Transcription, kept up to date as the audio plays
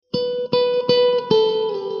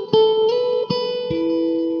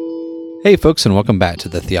Hey folks, and welcome back to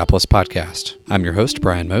the Theopolis Podcast. I'm your host,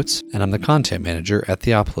 Brian Moats, and I'm the content manager at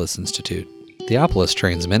Theopolis Institute. Theopolis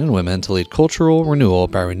trains men and women to lead cultural renewal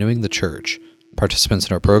by renewing the church. Participants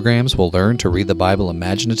in our programs will learn to read the Bible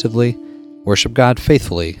imaginatively, worship God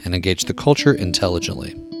faithfully, and engage the culture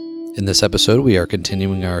intelligently. In this episode, we are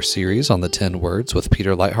continuing our series on the 10 words with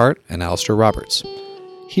Peter Leithart and Alistair Roberts.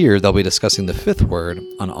 Here, they'll be discussing the 5th word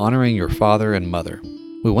on honoring your father and mother.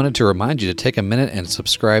 We wanted to remind you to take a minute and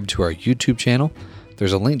subscribe to our YouTube channel.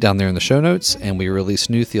 There's a link down there in the show notes, and we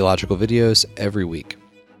release new theological videos every week.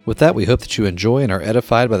 With that, we hope that you enjoy and are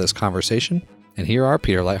edified by this conversation. And here are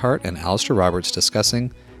Peter Leithart and Alistair Roberts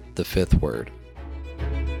discussing the 5th word.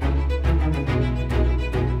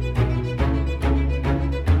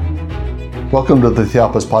 Welcome to the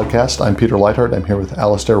Theopolis Podcast. I'm Peter Leithart. I'm here with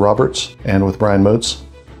Alistair Roberts and with Brian Moats.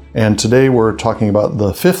 And today we're talking about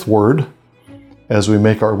the 5th word as we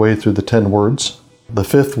make our way through the 10 words. The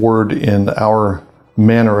 5th word in our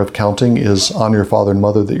manner of counting is honor your father and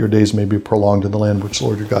mother that your days may be prolonged in the land which the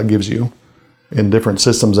Lord your God gives you. In different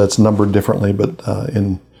systems that's numbered differently, but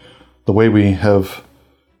in the way we have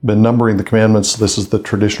been numbering the commandments, this is the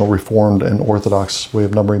traditional Reformed and Orthodox way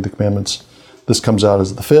of numbering the commandments. This comes out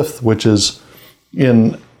as the 5th, which is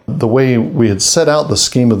in the way we had set out the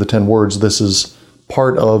scheme of the 10 words. This is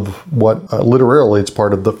part of what, literally, it's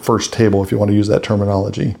part of the first table, if you want to use that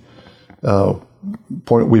terminology.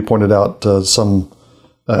 We pointed out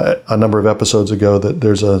a number of episodes ago that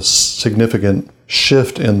there's a significant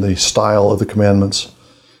shift in the style of the commandments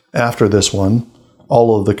after this one.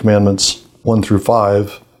 All of the commandments 1 through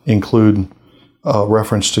 5 include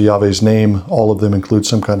reference to Yahweh's name. All of them include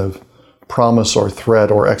some kind of promise or threat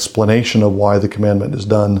or explanation of why the commandment is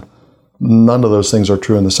done. None of those things are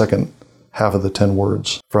true in the second half of the 10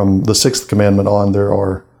 words. From the 6th commandment on, there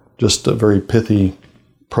are just very pithy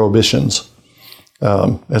prohibitions.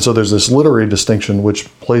 And so there's this literary distinction which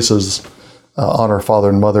places honor father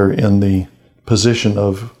and mother in the position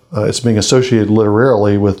of it's being associated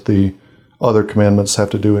literarily with the other commandments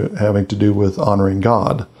having to do with honoring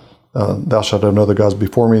God. Thou shalt have no other gods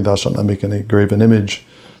before me. Thou shalt not make any graven image.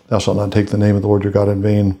 Thou shalt not take the name of the Lord your God in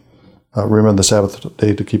vain. Remember the Sabbath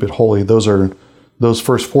day to keep it holy. Those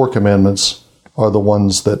first 4 commandments are the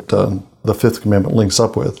ones that the 5th commandment links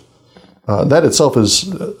up with. That itself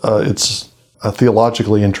is it's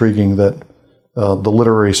theologically intriguing that the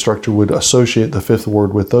literary structure would associate the 5th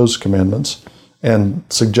word with those commandments and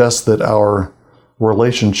suggest that our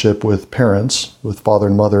relationship with parents, with father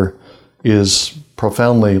and mother, is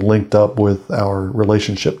profoundly linked up with our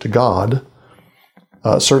relationship to God.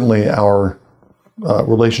 Certainly our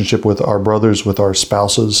relationship with our brothers, with our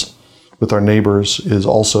spouses, with our neighbors is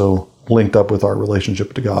also linked up with our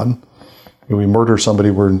relationship to God. When we murder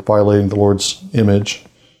somebody, we're violating the Lord's image.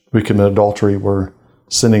 We commit adultery, we're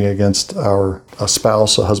sinning against a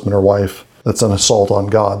spouse, a husband or wife. That's an assault on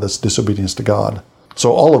God. That's disobedience to God.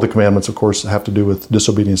 So all of the commandments, of course, have to do with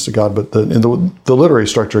disobedience to God. But the literary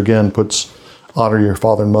structure, again, puts honor your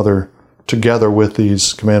father and mother together with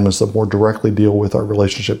these commandments that more directly deal with our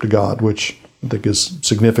relationship to God, which I think is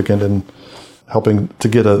significant in helping to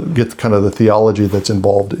get kind of the theology that's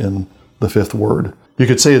involved in the 5th word. You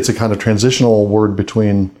could say it's a kind of transitional word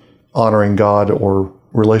between honoring God or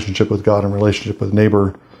relationship with God and relationship with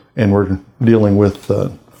neighbor, and we're dealing with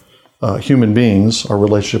human beings, our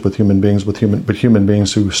relationship with human beings, but human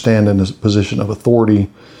beings who stand in a position of authority,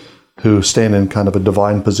 who stand in kind of a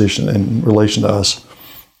divine position in relation to us.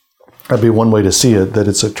 That'd be one way to see it, that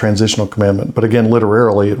it's a transitional commandment. But again,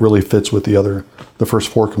 literarily, it really fits with the first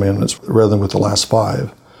 4 commandments rather than with the last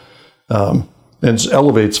 5. And it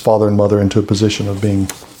elevates father and mother into a position of being,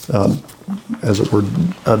 as it were,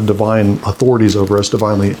 divine authorities over us,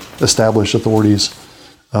 divinely established authorities,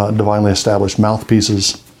 divinely established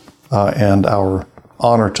mouthpieces, and our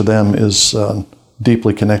honor to them is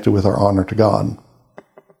deeply connected with our honor to God.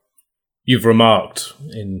 You've remarked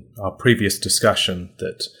in our previous discussion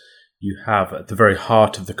that you have at the very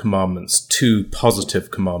heart of the commandments 2 positive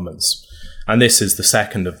commandments, and this is the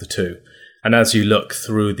second of the 2. And as you look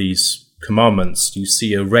through these commandments, you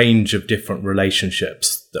see a range of different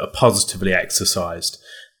relationships that are positively exercised,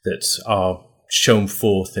 that are shown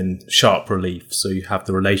forth in sharp relief. So you have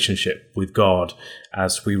the relationship with God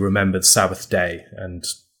as we remember the Sabbath day and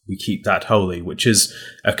we keep that holy, which is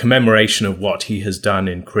a commemoration of what he has done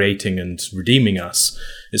in creating and redeeming us.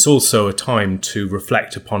 It's also a time to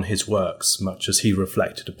reflect upon his works, much as he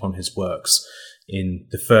reflected upon his works in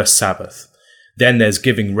the first Sabbath. Then there's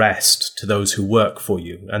giving rest to those who work for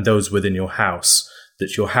you and those within your house,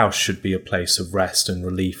 that your house should be a place of rest and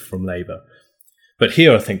relief from labor. But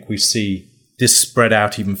here I think we see this spread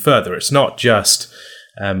out even further. It's not just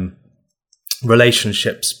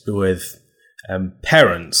relationships with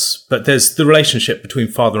parents, but there's the relationship between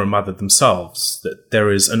father and mother themselves, that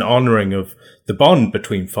there is an honouring of the bond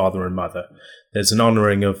between father and mother. There's an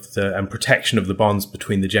honouring of and protection of the bonds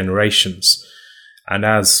between the generations. And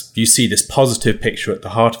as you see this positive picture at the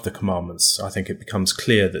heart of the commandments, I think it becomes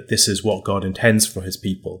clear that this is what God intends for his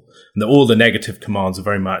people, and that all the negative commands are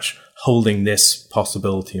very much holding this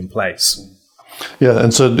possibility in place. Yeah,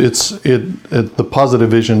 and so the positive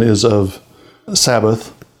vision is of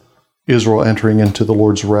Sabbath, Israel entering into the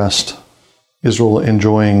Lord's rest, Israel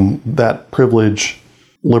enjoying that privilege,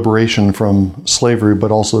 liberation from slavery,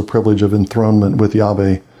 but also the privilege of enthronement with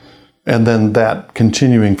Yahweh. And then that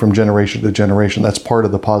continuing from generation to generation. That's part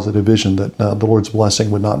of the positive vision, that the Lord's blessing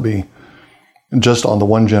would not be just on the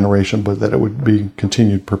one generation, but that it would be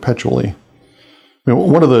continued perpetually. I mean,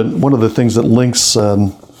 one of the things that links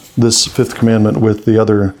this fifth commandment with the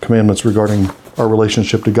other commandments regarding our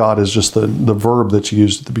relationship to God is just the verb that's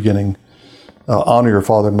used at the beginning. Honor your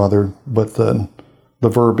father and mother, but the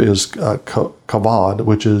verb is kavod,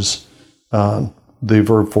 which is the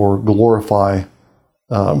verb for glorify.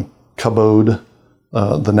 Kabod,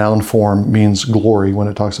 the noun form, means glory when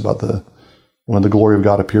it talks about when the glory of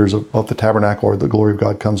God appears above the tabernacle, or the glory of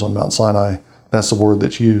God comes on Mount Sinai. That's the word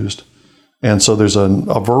that's used. And so there's a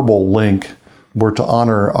verbal link. We're to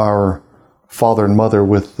honor our father and mother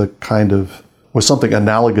with with something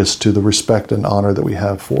analogous to the respect and honor that we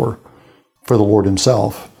have for the Lord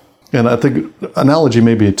himself. And I think analogy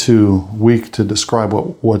may be too weak to describe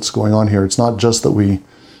what's going on here. It's not just that we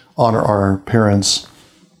honor our parents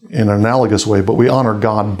in an analogous way, but we honor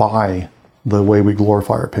God by the way we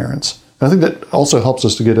glorify our parents. And I think that also helps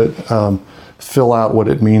us to fill out what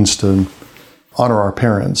it means to honor our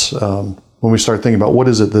parents. When we start thinking about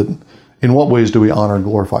in what ways do we honor and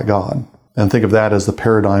glorify God? And think of that as the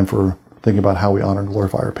paradigm for thinking about how we honor and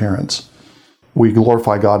glorify our parents. We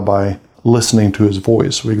glorify God by listening to his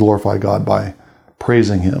voice. We glorify God by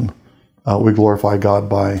praising him. We glorify God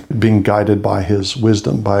by being guided by his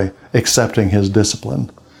wisdom, by accepting his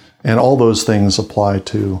discipline. And all those things apply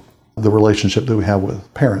to the relationship that we have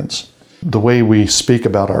with parents. The way we speak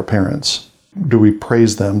about our parents, do we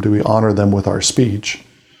praise them? Do we honor them with our speech?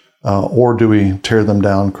 Or do we tear them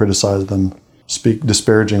down, criticize them, speak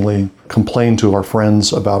disparagingly, complain to our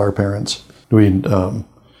friends about our parents? Do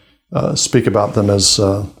we speak about them as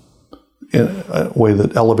in a way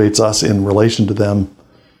that elevates us in relation to them?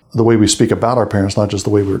 The way we speak about our parents, not just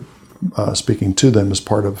the way we're speaking to them, is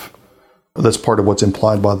that's part of what's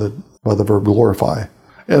implied by the verb glorify.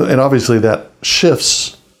 And obviously that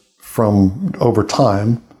shifts from over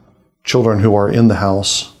time. Children who are in the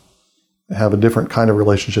house have a different kind of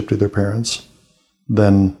relationship to their parents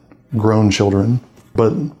than grown children.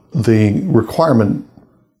 But the requirement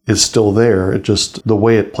is still there. It just, the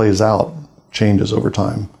way it plays out changes over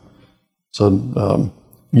time. So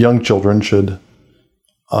young children should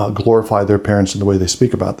glorify their parents in the way they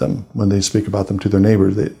speak about them. When they speak about them to their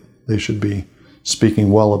neighbors, they should be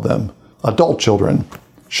speaking well of them. Adult children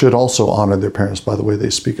should also honor their parents by the way they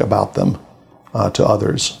speak about them to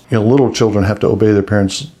others. Little children have to obey their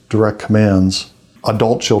parents' direct commands.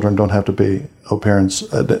 Adult children don't have to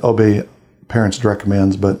obey parents' direct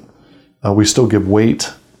commands, but we still give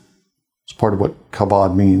weight. It's part of what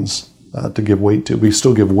kavod means, to give weight to. We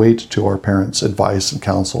still give weight to our parents' advice and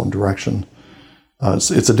counsel and direction.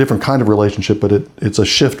 It's a different kind of relationship, but it's a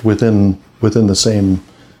shift within the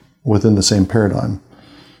same paradigm.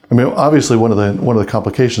 I mean, obviously, one of the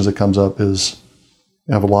complications that comes up is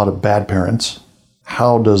you have a lot of bad parents.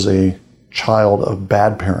 How does a child of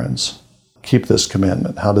bad parents keep this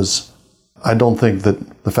commandment? I don't think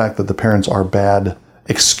that the fact that the parents are bad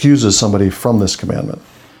excuses somebody from this commandment.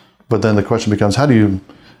 But then the question becomes, how do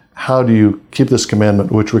you keep this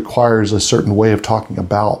commandment, which requires a certain way of talking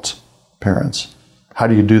about parents? How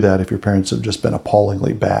do you do that if your parents have just been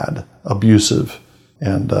appallingly bad, abusive,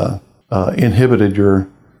 and inhibited your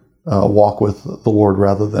walk with the Lord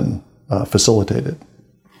rather than facilitate it?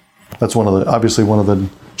 That's obviously one of the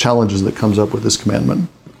challenges that comes up with this commandment.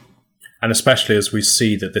 And especially as we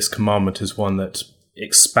see that this commandment is one that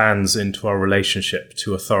expands into our relationship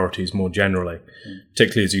to authorities more generally,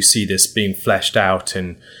 particularly as you see this being fleshed out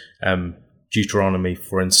in Deuteronomy,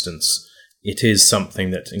 for instance. It is something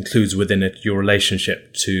that includes within it your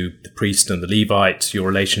relationship to the priest and the Levite, your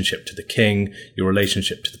relationship to the king, your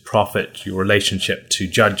relationship to the prophet, your relationship to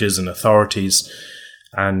judges and authorities.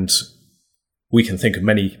 And we can think of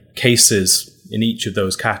many cases in each of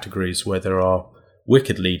those categories where there are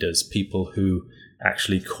wicked leaders, people who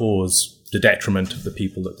actually cause the detriment of the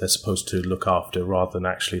people that they're supposed to look after rather than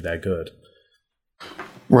actually their good.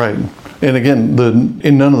 Right. And again,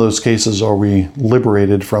 in none of those cases are we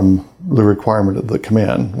liberated from the requirement of the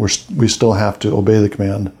command. We still have to obey the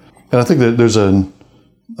command. And I think that there's one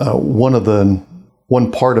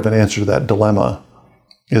part of an answer to that dilemma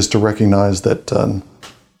is to recognize that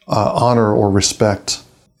honor or respect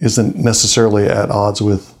isn't necessarily at odds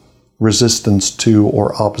with resistance to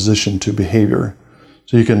or opposition to behavior.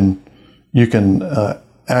 So you can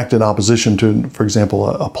act in opposition to, for example,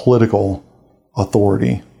 a political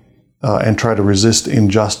authority and try to resist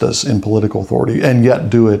injustice in political authority, and yet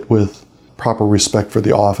do it with proper respect for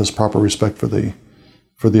the office, proper respect for the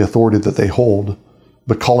authority that they hold,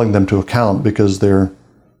 but calling them to account because they're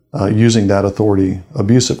using that authority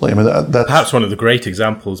abusively. I mean, that's perhaps one of the great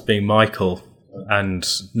examples being Michael and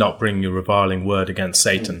not bringing a reviling word against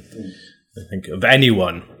Satan. I think of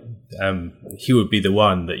anyone, he would be the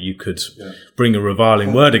one that you could bring a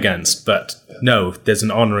reviling word against, but no, there's an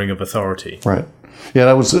honoring of authority. Right.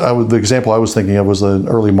 Yeah, the example I was thinking of was the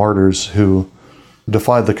early martyrs who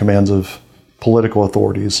defied the commands of political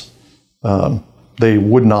authorities. They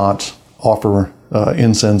would not offer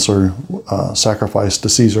incense or sacrifice to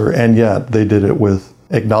Caesar, and yet they did it with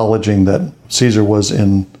acknowledging that Caesar was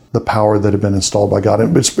in the power that had been installed by God.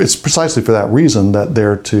 And it's precisely for that reason that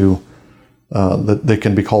that they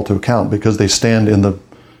can be called to account, because they stand in the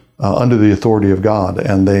under the authority of God,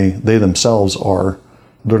 and they themselves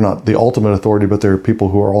they're not the ultimate authority, but they're people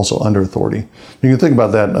who are also under authority. You can think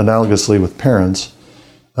about that analogously with parents.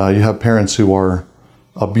 You have parents who are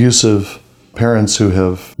abusive, parents who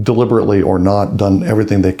have deliberately or not done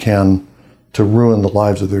everything they can to ruin the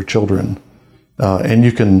lives of their children. And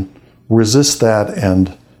you can resist that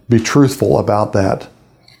and be truthful about that,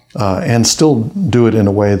 and still do it in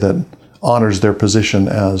a way that honors their position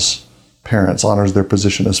as parents, honors their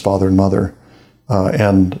position as father and mother.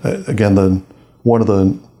 And again, one of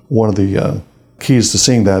the keys to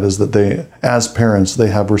seeing that is that they, as parents, they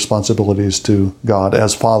have responsibilities to God.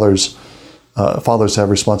 As fathers, fathers have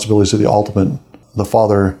responsibilities to the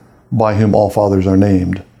Father by whom all fathers are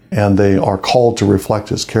named, and they are called to reflect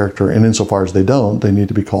His character. And insofar as they don't, they need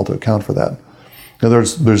to be called to account for that. And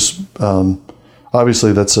there's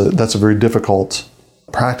obviously that's a very difficult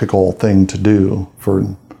practical thing to do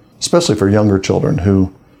especially for younger children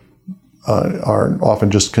who are often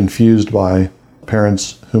just confused by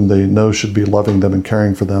parents whom they know should be loving them and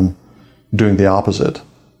caring for them doing the opposite.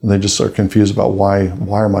 And they just are confused about why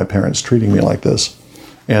are my parents treating me like this?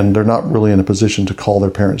 And they're not really in a position to call their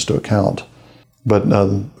parents to account. But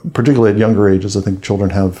particularly at younger ages, I think children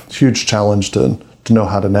have a huge challenge to know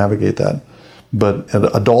how to navigate that. But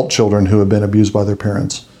adult children who have been abused by their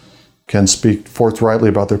parents can speak forthrightly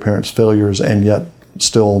about their parents' failures and yet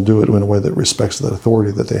still do it in a way that respects that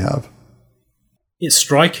authority that they have. It's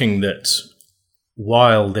striking that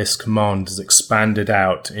while this command is expanded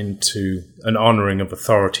out into an honouring of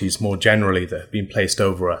authorities more generally that have been placed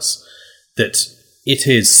over us, that it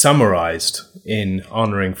is summarised in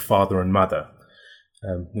honouring father and mother.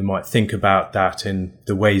 We might think about that in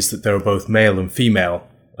the ways that there are both male and female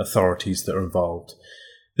authorities that are involved.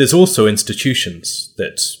 There's also institutions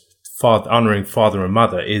that honouring father and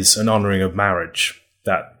mother is an honouring of marriage,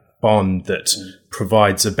 that bond that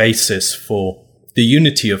provides a basis for the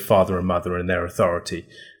unity of father and mother in their authority,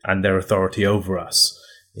 and their authority over us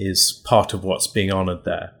is part of what's being honoured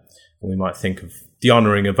there. And we might think of the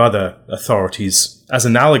honouring of other authorities as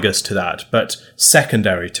analogous to that, but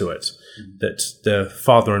secondary to it, that the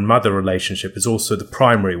father and mother relationship is also the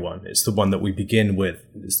primary one. It's the one that we begin with.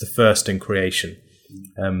 It's the first in creation.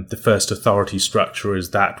 The first authority structure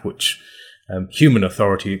is that which human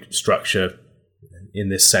authority structure in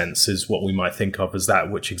this sense is what we might think of as that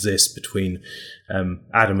which exists between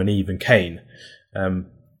Adam and Eve and Cain.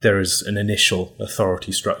 There is an initial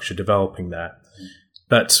authority structure developing there.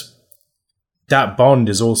 But that bond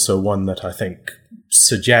is also one that I think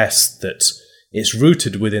suggests that it's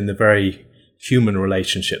rooted within the very human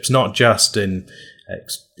relationships, not just in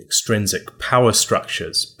extrinsic power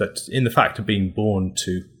structures, but in the fact of being born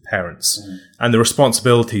to parents and the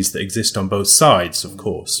responsibilities that exist on both sides, of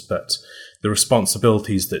course, but the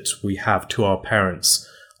responsibilities that we have to our parents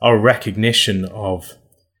are a recognition of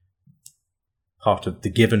part of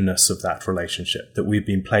the givenness of that relationship, that we've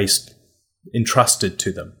been entrusted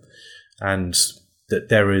to them, and that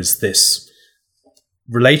there is this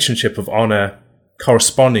relationship of honor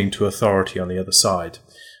corresponding to authority on the other side.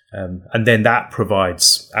 And then that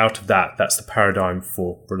provides, out of that, that's the paradigm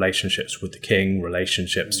for relationships with the king,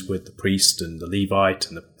 relationships with the priest and the Levite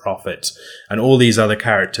and the prophet, and all these other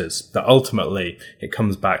characters. But ultimately, it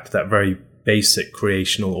comes back to that very basic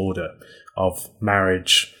creational order of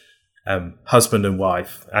marriage, husband and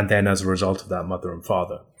wife, and then as a result of that, mother and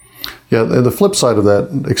father. Yeah, the flip side of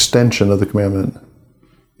that extension of the commandment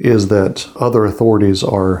is that other authorities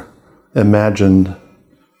are imagined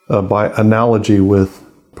by analogy with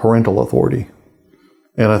parental authority.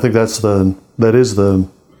 And I think that is the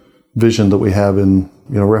vision that we have in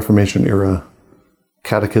Reformation era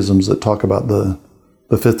catechisms that talk about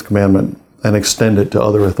the fifth commandment and extend it to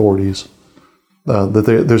other authorities.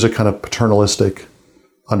 That there's a kind of paternalistic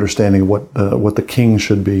understanding of what the king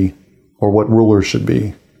should be or what rulers should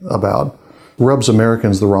be about. Rubs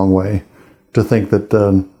Americans the wrong way to think that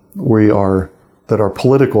our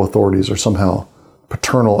political authorities are somehow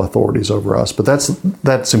paternal authorities over us. But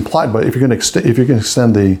that's implied. But if you're going to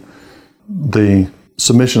extend the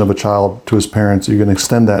submission of a child to his parents, you're going to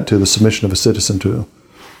extend that to the submission of a citizen to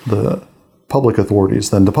the public authorities,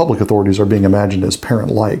 then the public authorities are being imagined as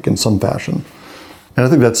parent-like in some fashion. And I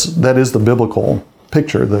think that is the biblical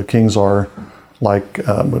picture. The kings are like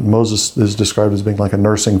Moses is described as being like a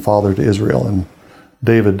nursing father to Israel, and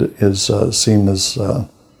David is seen as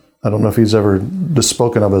I don't know if he's ever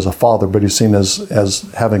spoken of as a father, but he's seen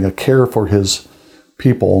as having a care for his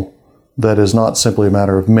people that is not simply a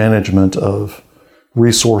matter of management of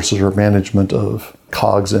resources or management of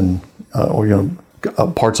cogs and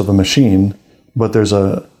parts of a machine, but there's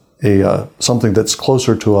a something that's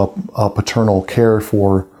closer to a paternal care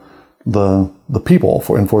for the people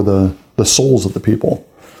and for the souls of the people.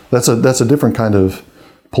 That's a different kind of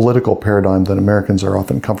political paradigm that Americans are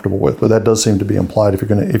often comfortable with, but that does seem to be implied. If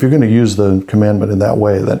you're going to use the commandment in that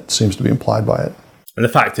way, that seems to be implied by it. And the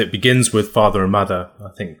fact that it begins with father and mother,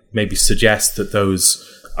 I think, maybe suggests that those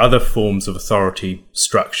other forms of authority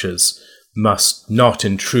structures must not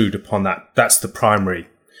intrude upon that. That's the primary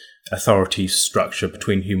authority structure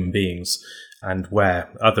between human beings, and where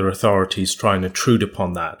other authorities try and intrude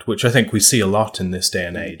upon that, which I think we see a lot in this day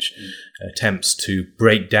and age, attempts to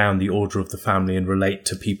break down the order of the family and relate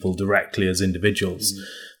to people directly as individuals,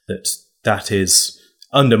 that is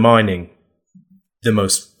undermining the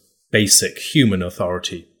most basic human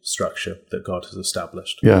authority structure that God has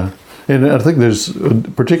established. Yeah, and I think there's,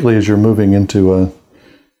 particularly as you're moving into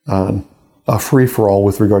a free-for-all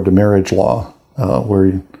with regard to marriage law, where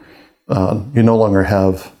you no longer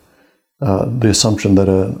have the assumption that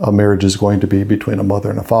a marriage is going to be between a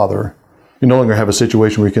mother and a father. You no longer have a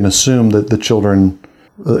situation where you can assume that the children,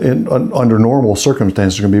 under normal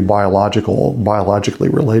circumstances, are going to be biologically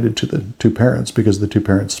related to the two parents, because the two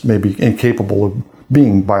parents may be incapable of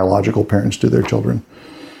being biological parents to their children.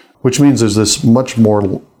 Which means there's this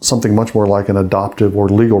something much more like an adoptive or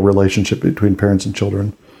legal relationship between parents and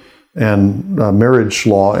children. And marriage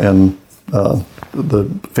law and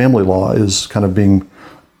the family law is kind of being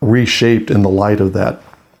reshaped in the light of that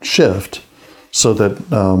shift, so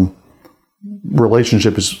that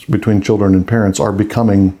relationships between children and parents are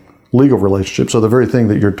becoming legal relationships. So the very thing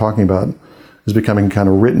that you're talking about is becoming kind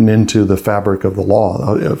of written into the fabric of the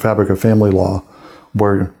law, fabric of family law,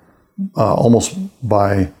 where almost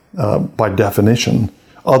by definition,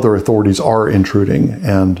 other authorities are intruding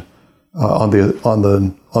and on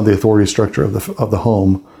the authority structure of the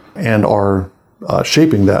home, and are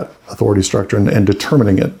shaping that authority structure and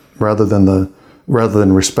determining it, rather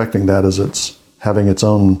than respecting that as it's having its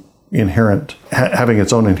own inherent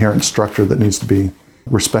structure that needs to be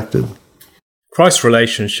respected. Christ's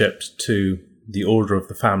relationship to the order of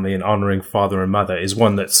the family and honoring father and mother is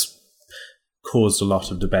one that's caused a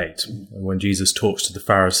lot of debate. When Jesus talks to the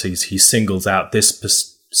Pharisees, he singles out this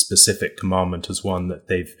specific commandment as one that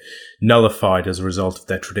they've nullified as a result of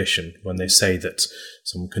their tradition, when they say that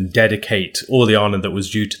someone can dedicate all the honor that was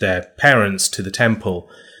due to their parents to the temple,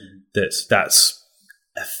 that's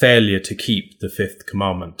a failure to keep the fifth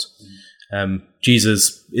commandment.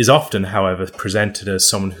 Jesus is often, however, presented as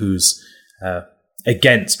someone who's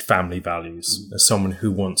against family values, as someone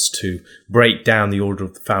who wants to break down the order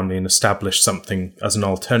of the family and establish something as an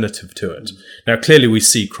alternative to it. Now, clearly we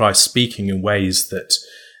see Christ speaking in ways that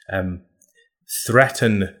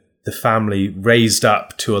threaten the family raised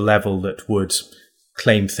up to a level that would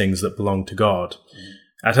claim things that belong to God.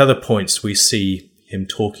 At other points, we see him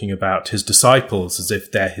talking about his disciples as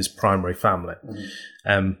if they're his primary family.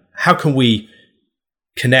 How can we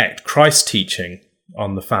connect Christ's teaching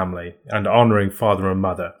on the family and honoring father and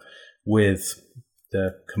mother with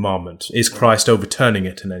the commandment? Is Christ overturning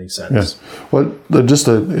it in any sense? Yes. Well,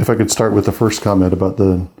 if I could start with the first comment about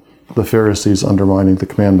the Pharisees undermining the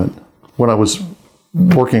commandment. When I was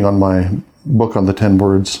working on my book on the 10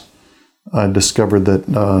 words, I discovered that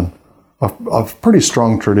a pretty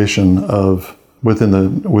strong tradition of within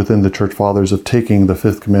the church fathers of taking the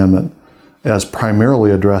fifth commandment as primarily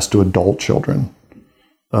addressed to adult children.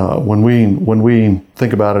 When we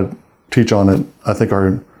think about it, teach on it, I think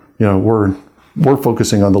our we're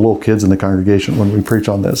focusing on the little kids in the congregation when we preach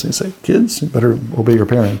on this. And you say, kids, you better obey your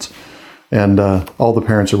parents. And all the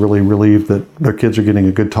parents are really relieved that their kids are getting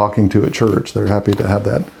a good talking to at church. They're happy to have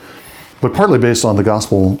that. But partly based on the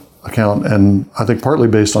gospel account, and I think partly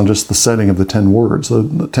based on just the setting of the 10 words.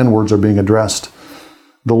 The 10 words are being addressed.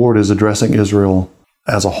 The Lord is addressing Israel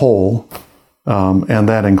as a whole, and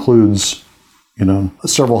that includes,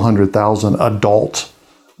 several 100,000 adult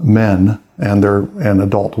men and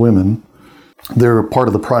adult women. They're part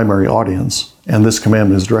of the primary audience, and this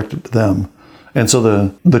commandment is directed to them. And so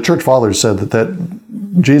the church fathers said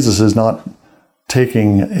that Jesus is not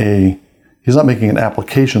he's not making an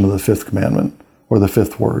application of the fifth commandment or the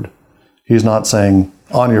fifth word. He's not saying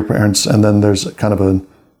honor your parents, and then there's kind of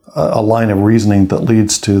a line of reasoning that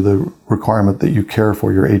leads to the requirement that you care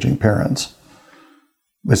for your aging parents.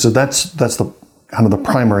 They said that's the kind of the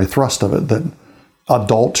primary thrust of it, that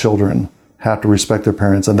adult children have to respect their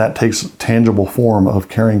parents, and that takes tangible form of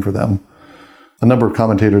caring for them. A number of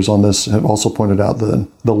commentators on this have also pointed out the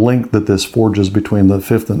link that this forges between the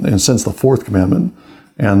fifth and since the fourth commandment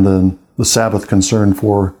and the Sabbath concern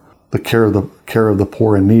for the care of the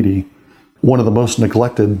poor and needy. One of the most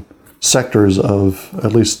neglected sectors of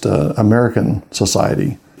at least American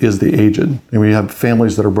society is the aged. And we have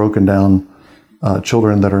families that are broken down,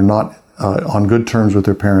 children that are not on good terms with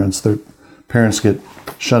their parents. Their parents get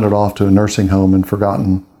shunted off to a nursing home and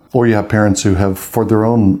forgotten. Or you have parents who have,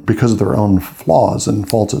 because of their own flaws and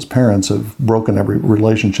faults as parents, have broken every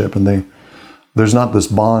relationship, and there's not this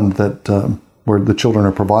bond that where the children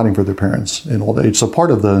are providing for their parents in old age. So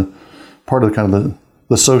part of the kind of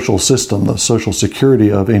the social system, the social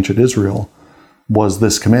security of ancient Israel, was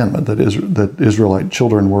this commandment that Israelite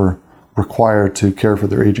children were required to care for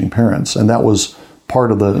their aging parents, and that was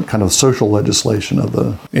part of the kind of social legislation of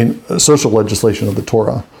the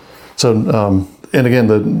Torah. So. And again,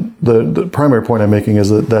 the primary point I'm making is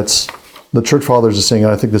that's the church fathers are saying,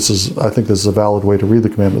 and I think this is a valid way to read the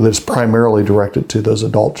commandment, that it's primarily directed to those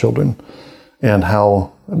adult children, and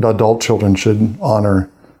how adult children should honor,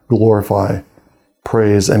 glorify,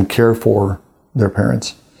 praise, and care for their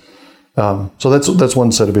parents. So that's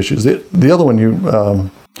one set of issues. The other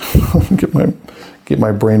one, get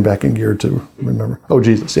my brain back in gear to remember. Oh,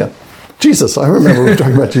 Jesus, yeah, Jesus. I remember we were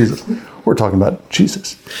talking about Jesus. We're talking about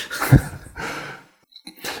Jesus.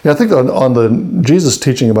 Yeah, I think on the Jesus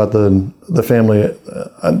teaching about the family,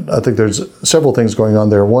 I think there's several things going on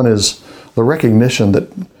there. One is the recognition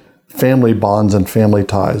that family bonds and family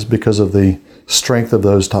ties, because of the strength of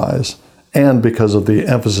those ties and because of the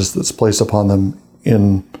emphasis that's placed upon them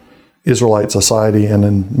in Israelite society and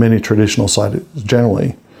in many traditional societies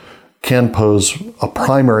generally, can pose a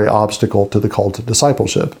primary obstacle to the call to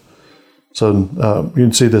discipleship. So you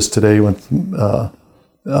can see this today with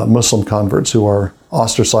Muslim converts who are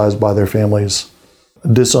ostracized by their families,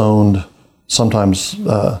 disowned, sometimes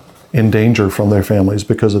in danger from their families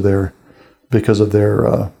because of their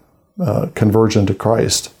conversion to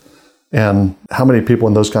Christ. And how many people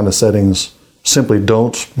in those kind of settings simply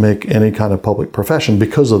don't make any kind of public profession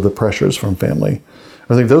because of the pressures from family?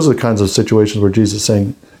 I think those are the kinds of situations where Jesus is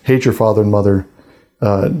saying, hate your father and mother.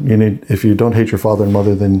 If you don't hate your father and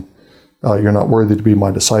mother, then you're not worthy to be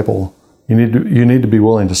my disciple. You need to be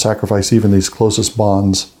willing to sacrifice even these closest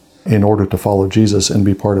bonds in order to follow Jesus and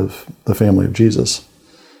be part of the family of Jesus.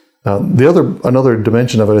 Another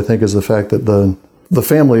dimension of it, I think, is the fact that the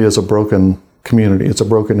family is a broken community. It's a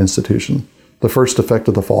broken institution. The first effect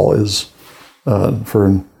of the fall is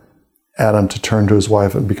for Adam to turn to his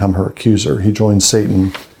wife and become her accuser. He joins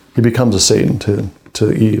Satan. He becomes a Satan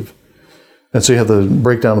to Eve. And so you have the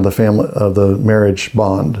breakdown of the marriage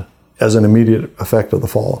bond as an immediate effect of the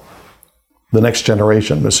fall. The next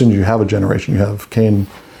generation, as soon as you have a generation, you have Cain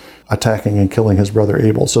attacking and killing his brother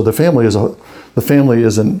Abel. So the family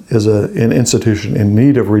is an institution in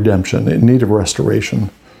need of redemption, in need of restoration,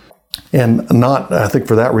 and not, I think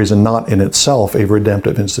for that reason, not in itself a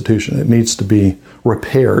redemptive institution. It needs to be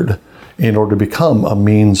repaired in order to become a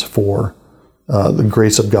means for the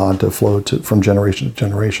grace of God to flow from generation to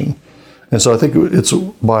generation. And so I think it's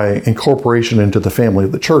by incorporation into the family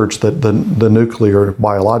of the church that the nuclear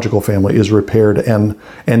biological family is repaired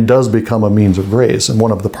and does become a means of grace, and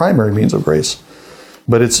one of the primary means of grace.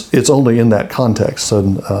 But it's only in that context,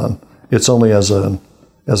 and it's only as a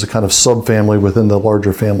kind of subfamily within the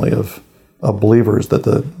larger family of believers that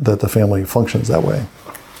the family functions that way.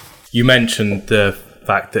 You mentioned the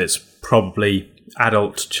fact that it's probably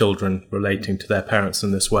adult children relating to their parents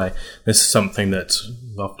in this way. This is something that's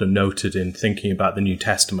often noted in thinking about the New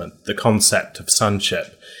Testament. The concept of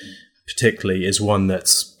sonship, particularly, is one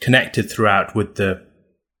that's connected throughout with the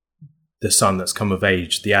the son that's come of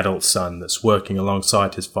age, the adult son that's working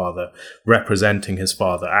alongside his father, representing his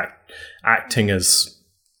father, acting as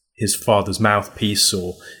his father's mouthpiece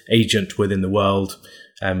or agent within the world,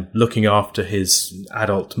 looking after his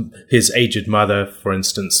aged mother, for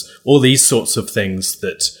instance, all these sorts of things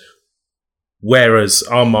that, whereas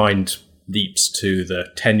our mind leaps to the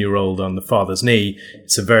 10-year-old on the father's knee,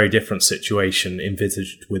 it's a very different situation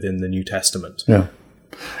envisaged within the New Testament. Yeah.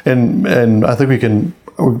 And I think we can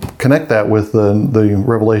connect that with the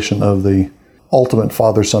revelation of the ultimate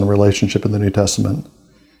father-son relationship in the New Testament,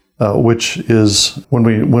 which is when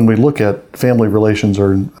we look at family relations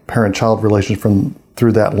or parent-child relations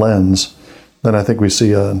through that lens, then I think we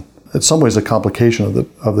see in some ways a complication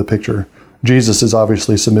of the picture. Jesus is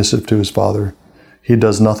obviously submissive to his father. He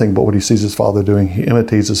does nothing but what he sees his father doing. He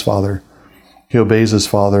imitates his father. He obeys his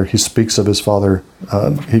father. He speaks of his father.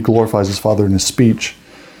 He glorifies his father in his speech.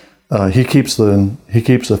 He keeps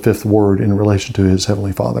the fifth word in relation to his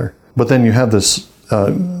heavenly Father. But then you have this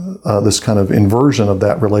kind of inversion of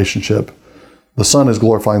that relationship. The Son is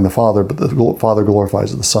glorifying the Father, but the Father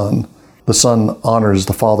glorifies the Son. The Son honors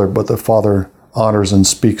the Father, but the Father honors and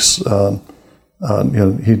speaks. He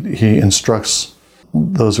instructs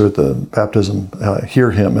those who are at the baptism,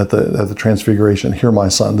 hear him at the transfiguration. Hear my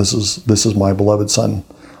Son. This is my beloved Son.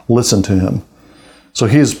 Listen to him. So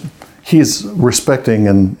he's respecting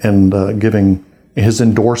and giving his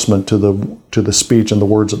endorsement to the speech and the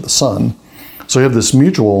words of the Son. So you have this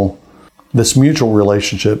mutual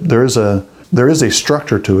relationship. There is a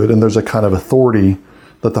structure to it, and there's a kind of authority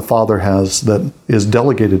that the Father has that is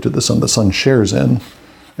delegated to the Son. The Son shares in,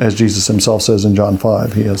 as Jesus himself says in John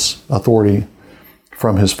 5. He has authority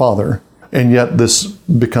from his Father, and yet this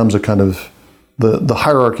becomes a kind of the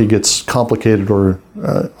hierarchy gets complicated or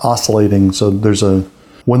oscillating. So there's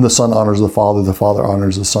when the Son honors the Father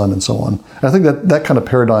honors the Son, and so on. And I think that kind of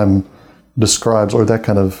paradigm describes, or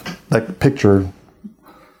that picture,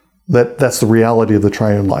 that's the reality of the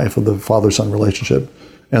triune life of the Father-Son relationship,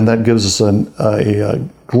 and that gives us a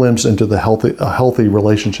glimpse into a healthy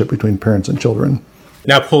relationship between parents and children.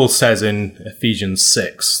 Now, Paul says in Ephesians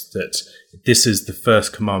 6 that this is the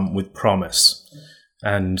first commandment with promise,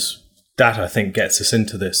 and that, I think, gets us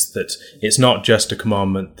into this, that it's not just a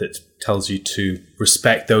commandment that tells you to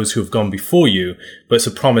respect those who have gone before you, but it's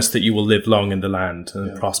a promise that you will live long in the land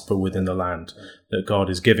and prosper within the land that God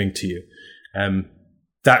is giving to you.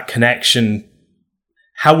 That connection,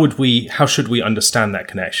 how should we understand that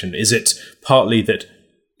connection? Is it partly that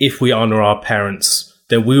if we honor our parents,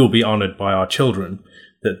 then we will be honored by our children,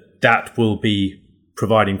 that will be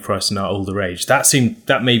providing for us in our older age?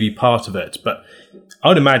 That may be part of it, but I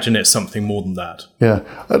would imagine it's something more than that. Yeah.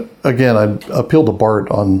 Again, I appeal to Bart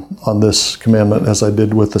on this commandment as I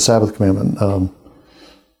did with the Sabbath commandment.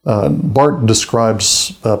 Bart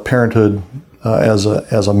describes parenthood as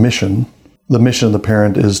a mission. The mission of the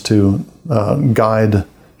parent is to guide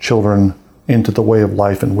children into the way of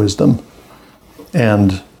life and wisdom.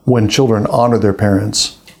 And when children honor their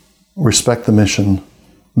parents, respect the mission,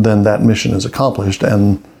 then that mission is accomplished,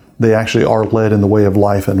 and they actually are led in the way of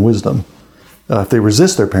life and wisdom. If they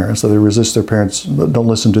resist their parents, don't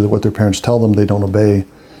listen to what their parents tell them, they don't obey.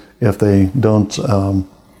 If they don't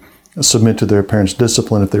submit to their parents'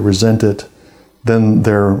 discipline, if they resent it, then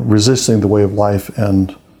they're resisting the way of life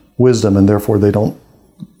and wisdom, and therefore they're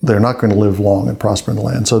not going to live long and prosper in the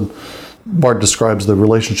land. So Bart describes the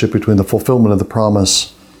relationship between the fulfillment of the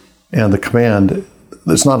promise and the command.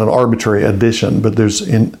 It's not an arbitrary addition, but there's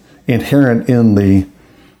inherent in the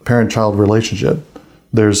parent-child relationship,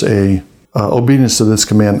 there's a obedience to this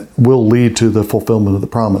command will lead to the fulfillment of the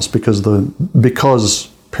promise, because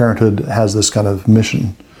parenthood has this kind of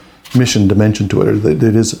mission dimension to it.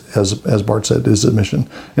 It is, as Bart said, is a mission.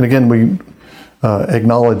 And again, we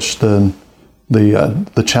acknowledge the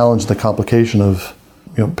challenge, the complication of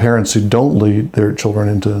parents who don't lead their children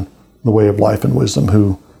into the way of life and wisdom,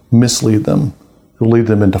 who mislead them, who lead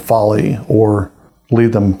them into folly or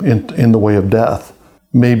lead them in the way of death,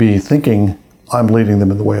 maybe thinking I'm leading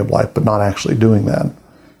them in the way of life, but not actually doing that.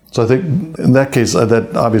 So I think in that case,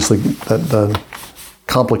 that obviously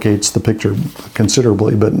complicates the picture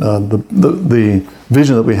considerably. But the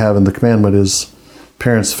vision that we have in the commandment is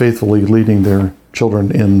parents faithfully leading their children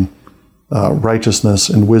in righteousness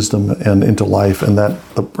and wisdom and into life, and that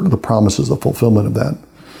the promise is the fulfillment of that.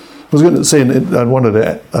 I was going to say, I wanted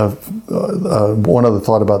to one other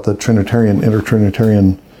thought about the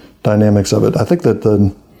inter-Trinitarian dynamics of it. I think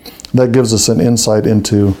that gives us an insight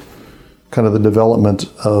into kind of the development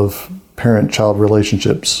of parent-child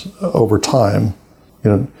relationships over time.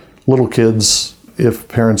 Little kids, if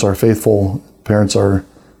parents are faithful,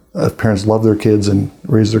 if parents love their kids and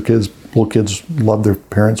raise their kids little kids love their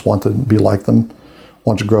parents, want to be like them,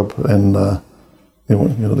 want to grow up and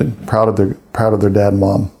they're proud of their dad and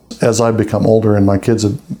mom. As I've become older and my kids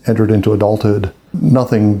have entered into adulthood,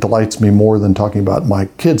 nothing delights me more than talking about my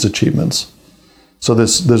kids' achievements. So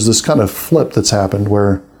there's this kind of flip that's happened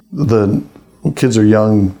where the kids are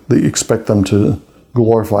young, they expect them to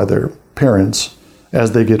glorify their parents.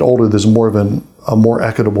 As they get older, there's more of a more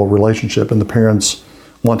equitable relationship, and the parents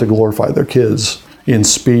want to glorify their kids. In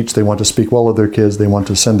speech, they want to speak well of their kids. They want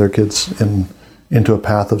to send their kids into a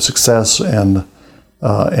path of success and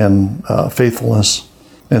faithfulness.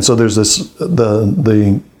 And so there's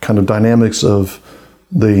the kind of dynamics of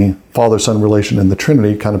the father-son relation in the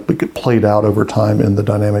Trinity kind of get played out over time in the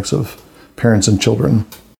dynamics of parents and children.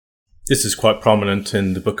 This is quite prominent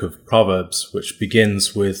in the book of Proverbs, which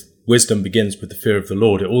begins with, wisdom begins with the fear of the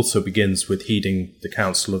Lord. It also begins with heeding the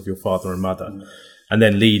counsel of your father and mother, and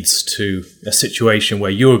then leads to a situation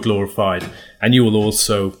where you are glorified, and you will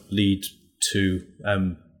also lead to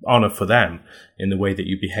honor for them in the way that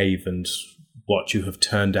you behave and what you have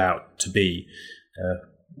turned out to be, a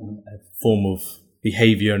form of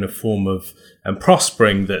behavior and a form of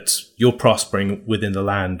prospering, that your prospering within the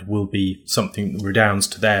land will be something that redounds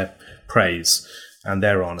to their praise and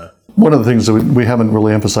their honor. One of the things that we haven't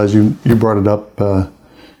really emphasized, you brought it up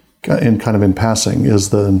in passing, is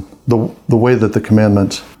the way that the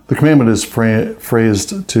commandment is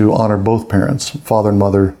phrased to honor both parents, father and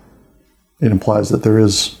mother. It implies that there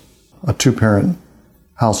is a two-parent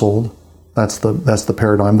household. That's the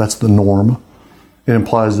paradigm. That's the norm. It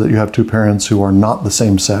implies that you have two parents who are not the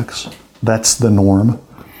same sex. That's the norm.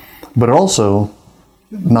 But it also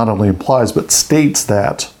not only implies but states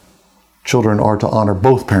that children are to honor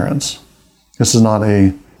both parents. This is not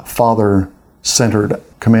a father-centered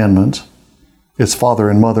commandment. It's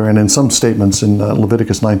father and mother. And in some statements in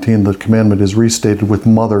Leviticus 19, the commandment is restated with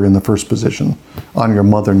mother in the first position. Honor your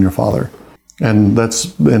mother and your father. And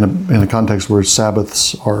that's in a context where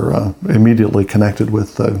Sabbaths are immediately connected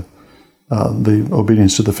with the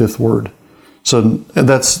obedience to the fifth word. So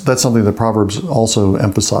that's something that Proverbs also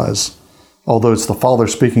emphasize. Although it's the father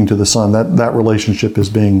speaking to the son, that relationship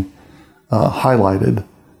is being highlighted.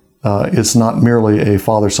 It's not merely a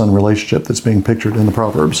father-son relationship that's being pictured in the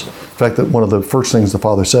Proverbs. In fact, that one of the first things the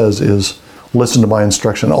father says is, listen to my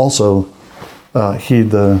instruction. Also,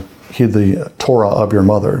 heed the Torah of your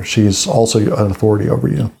mother. She's also an authority over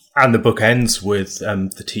you. And the book ends with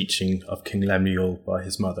the teaching of King Lemuel by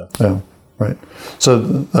his mother. Yeah, right. So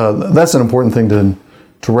that's an important thing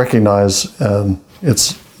to recognize.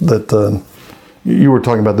 It's that you were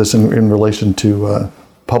talking about this in relation to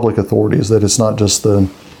public authorities, that it's not just the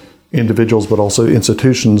individuals but also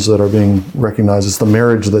institutions that are being recognized. It's the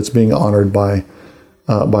marriage that's being honored by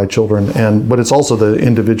children, but it's also the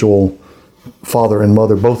individual father and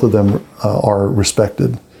mother. Both of them are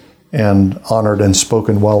respected and honored and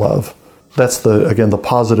spoken well of. That's the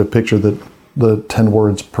positive picture that the 10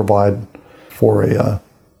 words provide for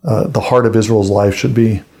the heart of Israel's life should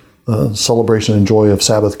be celebration and joy of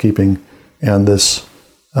Sabbath keeping, and this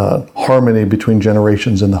harmony between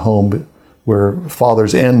generations in the home where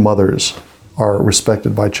fathers and mothers are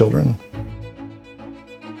respected by children.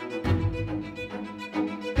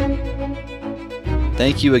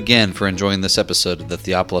 Thank you again for enjoying this episode of the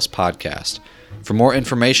Theopolis Podcast. For more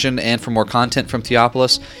information and for more content from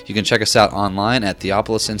Theopolis, you can check us out online at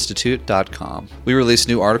theopolisinstitute.com. We release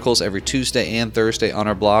new articles every Tuesday and Thursday on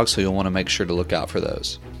our blog, so you'll want to make sure to look out for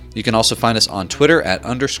those. You can also find us on Twitter at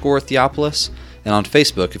 _Theopolis and on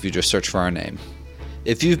Facebook if you just search for our name.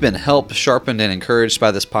 If you've been helped, sharpened, and encouraged by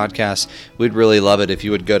this podcast, we'd really love it if you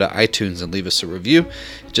would go to iTunes and leave us a review.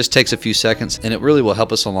 It just takes a few seconds, and it really will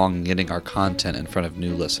help us along in getting our content in front of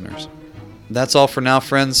new listeners. That's all for now,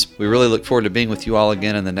 friends. We really look forward to being with you all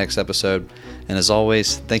again in the next episode. And as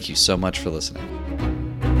always, thank you so much for listening.